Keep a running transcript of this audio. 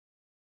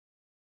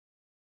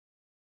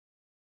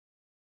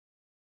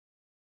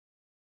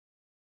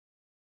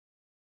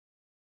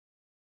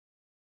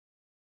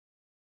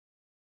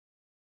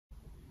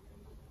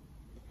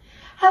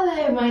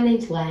Hello, my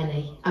name's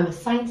Lenny. I'm a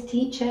science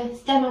teacher,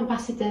 STEM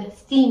ambassador,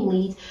 STEAM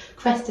lead,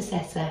 CREST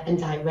assessor and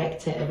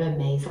director of a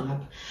maze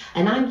lab.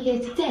 And I'm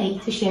here today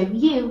to show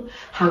you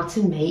how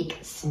to make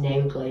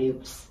snow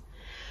globes.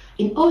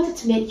 In order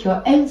to make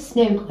your own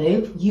snow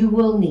globe, you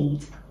will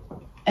need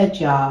a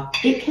jar.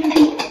 It can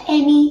be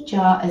any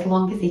jar as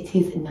long as it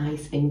is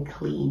nice and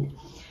clean.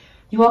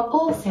 You are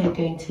also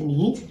going to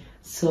need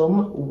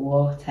some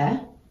water,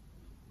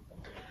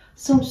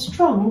 some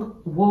strong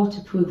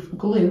waterproof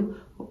glue.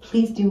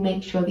 Please do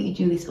make sure that you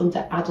do this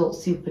under adult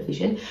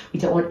supervision. We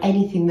don't want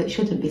anything that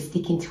shouldn't be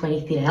sticking to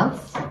anything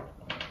else.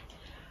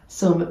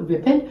 Some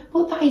ribbon,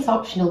 but that is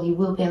optional. You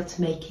will be able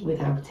to make it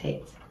without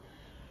it.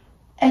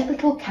 A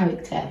little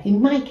character.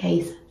 In my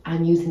case,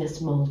 I'm using a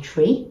small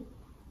tree.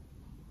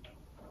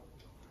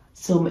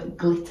 Some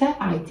glitter,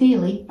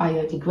 ideally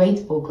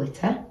biodegradable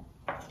glitter.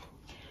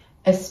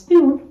 A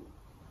spoon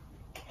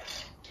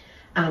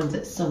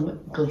and some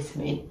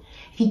glycerine.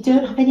 If you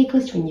don't have any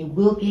glycerine, you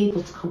will be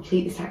able to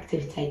complete this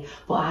activity,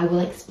 but I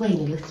will explain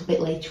a little bit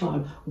later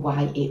on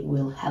why it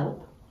will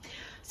help.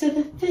 So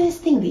the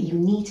first thing that you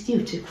need to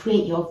do to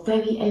create your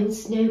very own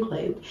snow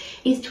globe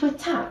is to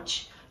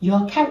attach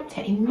your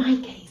character, in my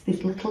case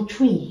this little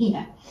tree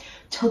here,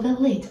 to the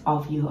lid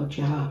of your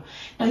jar.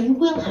 Now you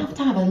will have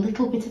to have a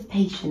little bit of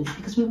patience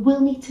because we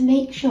will need to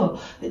make sure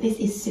that this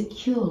is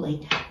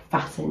securely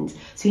fastened.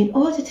 So in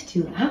order to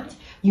do that,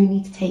 you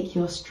need to take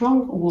your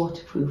strong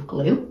waterproof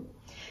glue.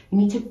 You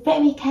need to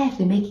very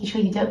carefully, making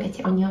sure you don't get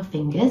it on your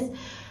fingers,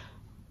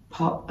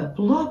 pop a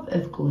blob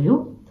of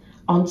glue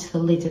onto the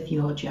lid of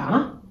your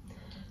jar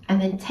and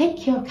then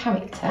take your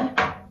character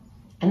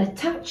and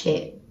attach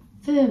it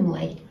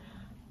firmly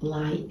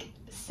like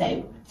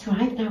so. So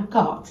I've now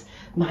got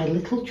my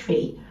little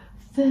tree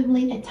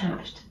firmly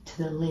attached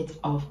to the lid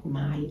of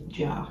my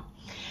jar.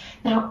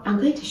 Now I'm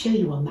going to show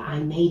you one that I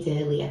made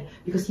earlier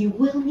because you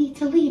will need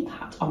to leave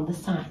that on the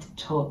side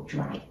to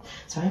dry.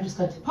 So I'm just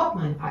going to pop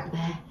mine back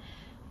there.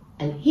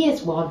 And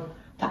here's one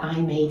that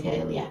I made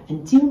earlier,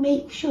 and do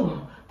make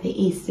sure that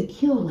it is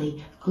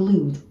securely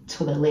glued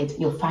to the lid.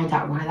 You'll find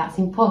out why that's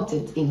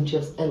important in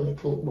just a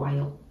little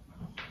while.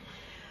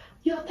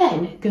 You're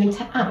then going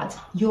to add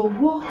your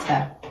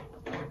water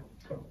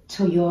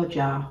to your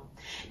jar.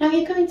 Now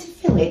you're going to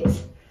fill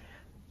it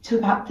to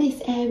about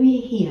this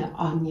area here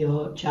on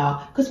your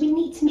jar because we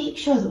need to make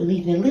sure that we're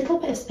leaving a little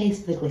bit of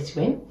space for the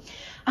glycerin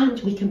and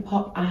we can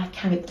pop our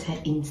character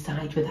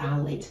inside with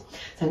our lid.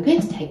 So I'm going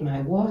to take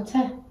my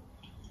water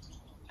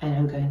and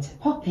I'm going to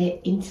pop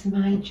it into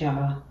my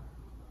jar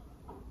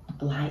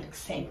like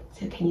so.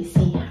 So can you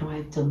see how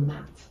I've done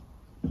that?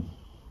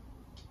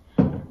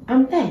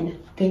 I'm then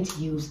going to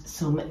use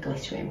some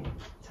glycerin.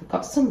 So I've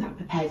got some that I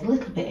prepared a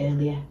little bit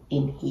earlier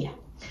in here.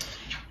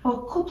 Now,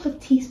 a couple of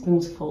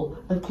teaspoons full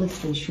of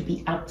glycerin should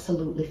be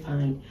absolutely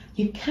fine.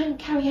 You can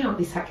carry out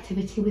this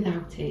activity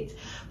without it,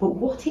 but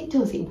what it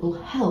does, it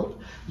will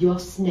help your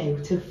snow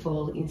to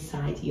fall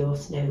inside your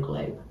snow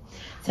globe.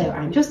 So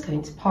I'm just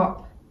going to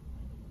pop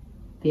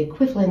the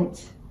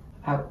equivalent,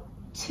 about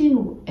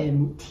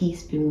 2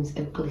 teaspoons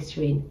of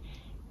glycerin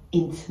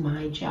into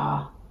my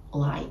jar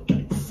like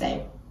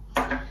so.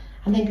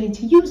 I'm then going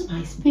to use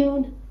my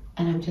spoon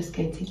and I'm just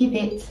going to give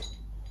it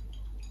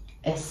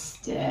a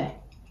stir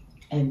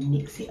and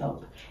mix it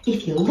up.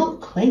 If you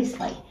look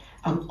closely,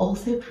 I'm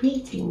also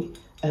creating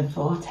a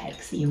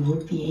vortex that you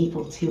would be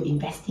able to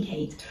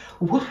investigate.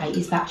 Why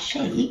is that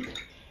shape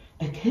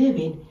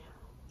occurring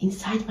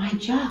inside my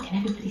jar? Can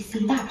everybody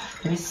see that?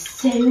 There are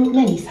so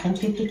many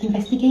scientific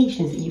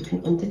investigations that you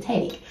can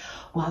undertake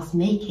whilst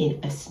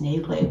making a snow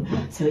globe.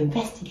 So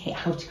investigate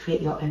how to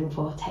create your own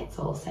vortex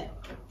also.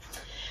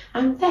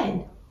 I'm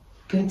then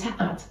going to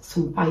add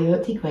some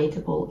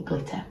biodegradable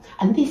glitter,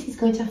 and this is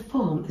going to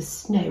form the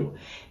snow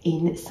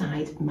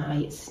inside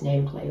my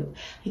snow globe.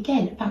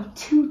 Again, about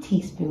 2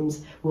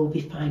 teaspoons will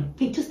be fine.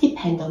 It does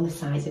depend on the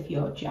size of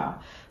your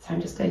jar. So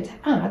I'm just going to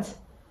add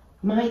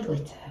my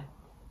glitter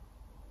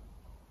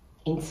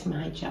into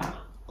my jar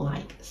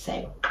like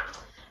so.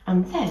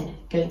 I'm then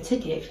going to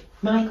give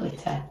my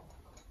glitter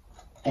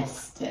a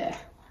stir.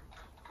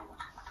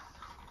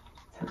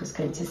 So I'm just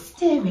going to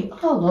stir it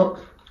all up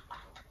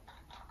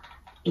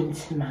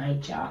into my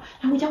jar.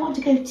 Now we don't want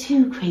to go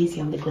too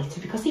crazy on the glitter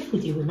because if we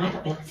do, we might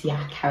not be able to see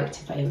our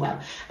character very well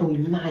and we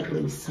might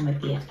lose some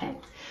of the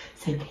effect.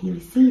 So can you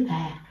see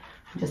there?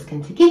 I'm just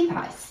going to give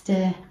that a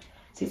stir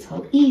so it's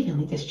all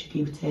evenly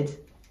distributed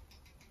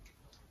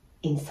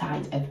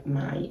inside of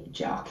my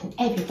jar. Can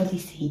everybody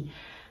see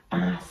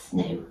our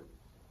snow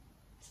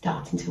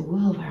starting to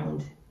whirl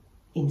around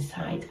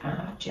inside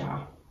our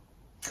jar?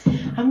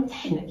 I'm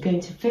then going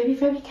to very,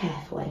 very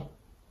carefully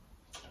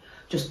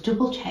just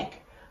double check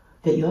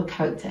that your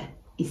character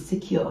is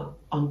secure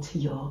onto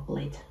your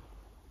lid.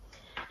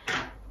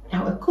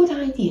 Now a good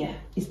idea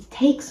is to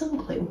take some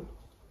glue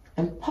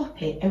and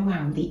pop it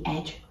around the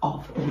edge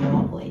of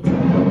your lid.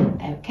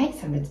 Okay,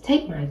 so I'm going to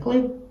take my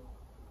glue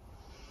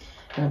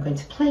and I'm going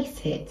to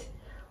place it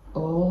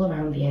all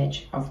around the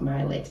edge of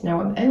my lid. Now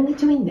I'm only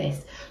doing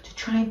this to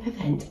try and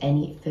prevent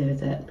any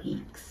further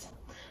leaks.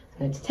 I'm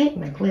going to take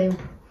my glue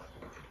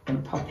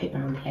and pop it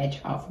around the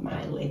edge of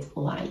my lid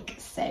like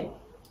so.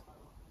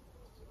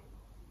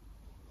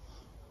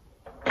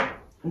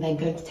 I'm then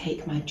going to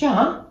take my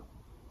jar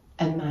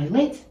and my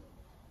lid,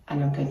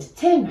 and I'm going to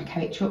turn my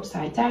character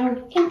upside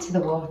down into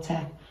the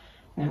water,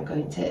 and I'm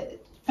going to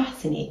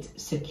fasten it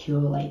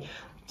securely.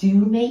 Do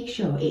make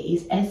sure it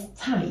is as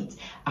tight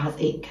as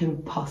it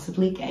can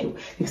possibly go,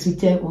 because we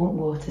don't want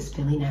water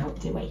spilling out,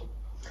 do we?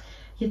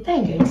 You're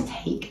then going to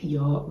take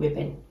your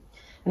ribbon,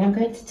 and I'm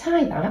going to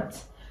tie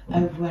that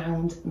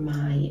around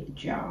my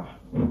jar.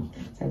 So I'm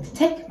going to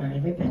take my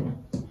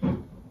ribbon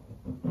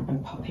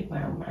and pop it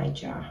around my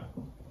jar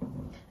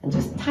and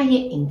just tie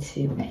it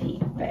into a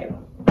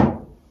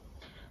bow.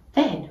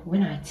 Then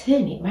when I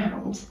turn it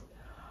round,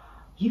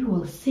 you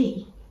will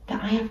see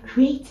that I have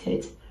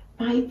created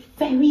my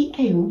very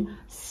own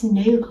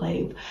snow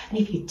globe. And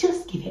if you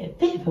just give it a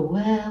bit of a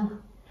whirl,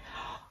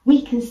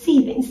 we can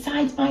see that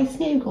inside my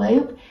snow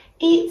globe,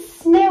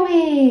 it's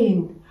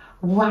snowing.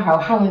 Wow,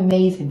 how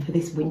amazing for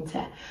this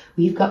winter.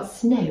 We've got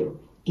snow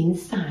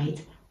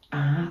inside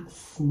our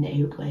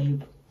snow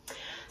globe.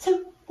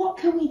 So what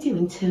can we do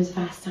in terms of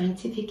our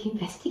scientific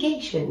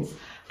investigations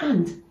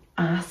and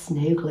our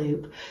snow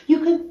globe? You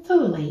can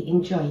thoroughly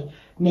enjoy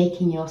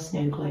making your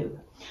snow globe.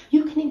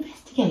 You can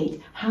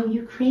investigate how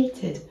you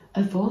created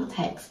a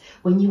vortex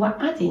when you are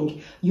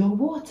adding your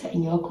water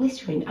and your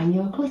glycerine and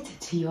your glitter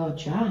to your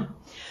jar.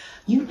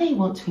 You may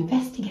want to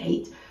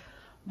investigate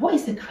what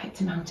is the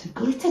correct amount of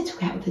glitter to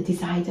get the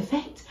desired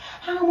effect.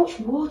 How much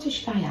water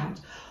should I add?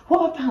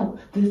 What about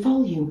the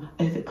volume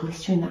of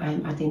glycerine that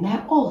I'm adding?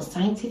 They're all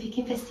scientific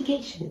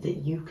investigations that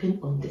you can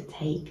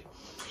undertake.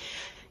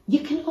 You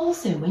can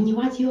also, when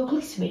you add your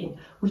glycerine,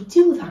 we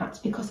do that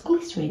because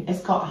glycerine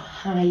has got a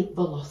high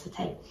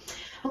velocity.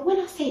 And when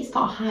I say it's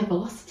got a high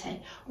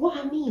velocity, what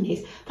I mean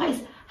is that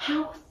is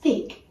how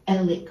thick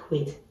a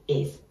liquid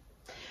is.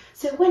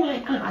 So when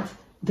I add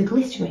the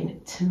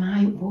glycerine to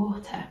my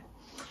water,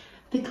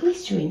 the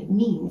glycerine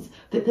means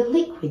that the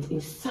liquid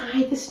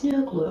inside the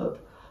snow globe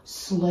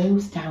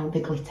slows down the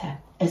glitter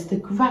as the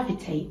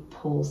gravity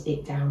pulls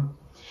it down.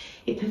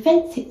 It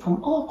prevents it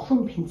from all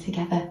clumping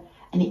together,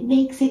 and it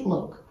makes it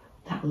look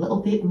that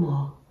little bit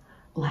more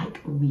like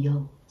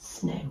real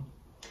snow.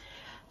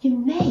 You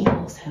may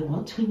also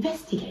want to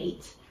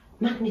investigate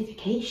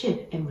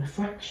magnification and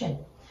refraction,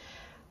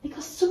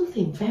 because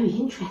something very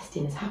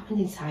interesting has happened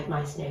inside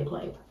my snow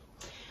globe.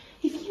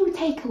 If you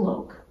take a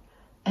look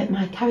at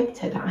my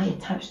character that I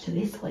attached to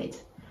this lid,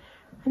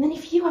 and then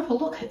if you have a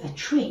look at the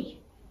tree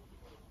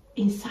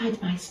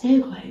inside my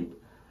snow globe,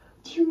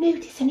 do you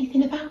notice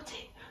anything about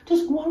it?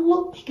 Does one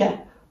look bigger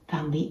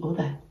than the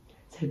other?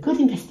 So good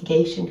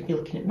investigation could be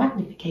looking at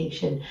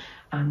magnification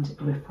and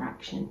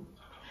refraction.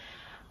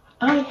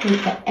 I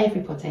hope that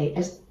everybody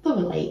has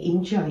thoroughly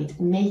enjoyed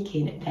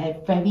making their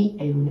very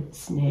own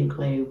snow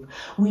globe.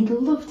 We'd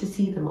love to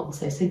see them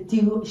also, so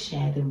do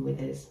share them with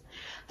us.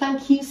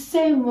 Thank you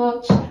so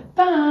much.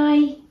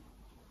 Bye.